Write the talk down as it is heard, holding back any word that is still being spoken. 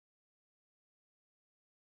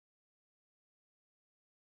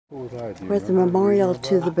We're at the memorial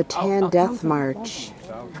to the Bataan Death March.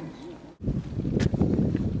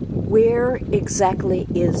 Where exactly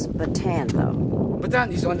is Bataan, though?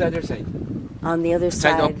 Bataan is on the other side. On the other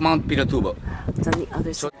side of Mount Pinatubo. It's on the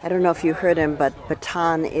other side. I don't know if you heard him, but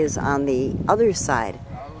Bataan is on the other side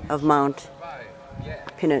of Mount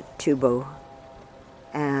Pinatubo.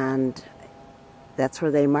 And that's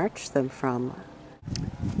where they marched them from.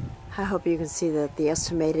 I hope you can see that the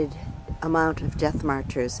estimated amount of death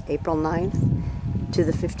marchers, April 9th to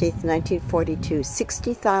the 15th, 1942,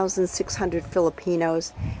 60,600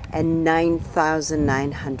 Filipinos and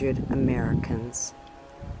 9,900 Americans.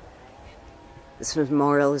 This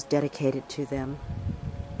memorial is dedicated to them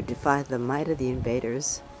who defied the might of the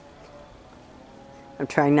invaders. I'm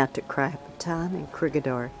trying not to cry. Bataan and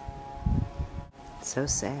Crigador. So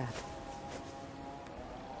sad.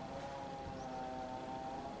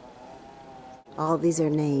 All these are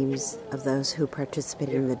names of those who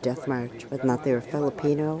participated in the death march, whether or not they were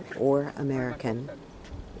Filipino or American.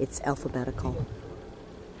 It's alphabetical.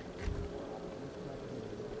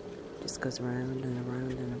 Just goes around and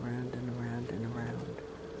around and around and around and around.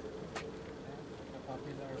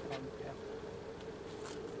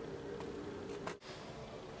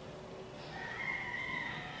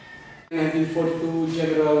 In 1942,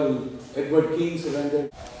 General Edward King surrendered.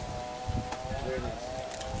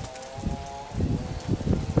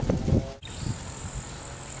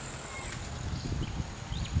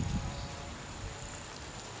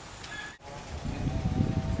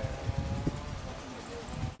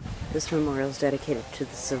 This memorial is dedicated to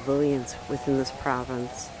the civilians within this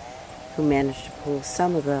province who managed to pull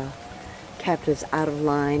some of the captives out of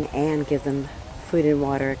line and give them food and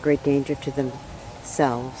water at great danger to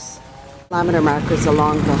themselves. Kilometer markers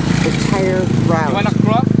along the entire route. You want to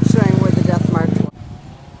crop?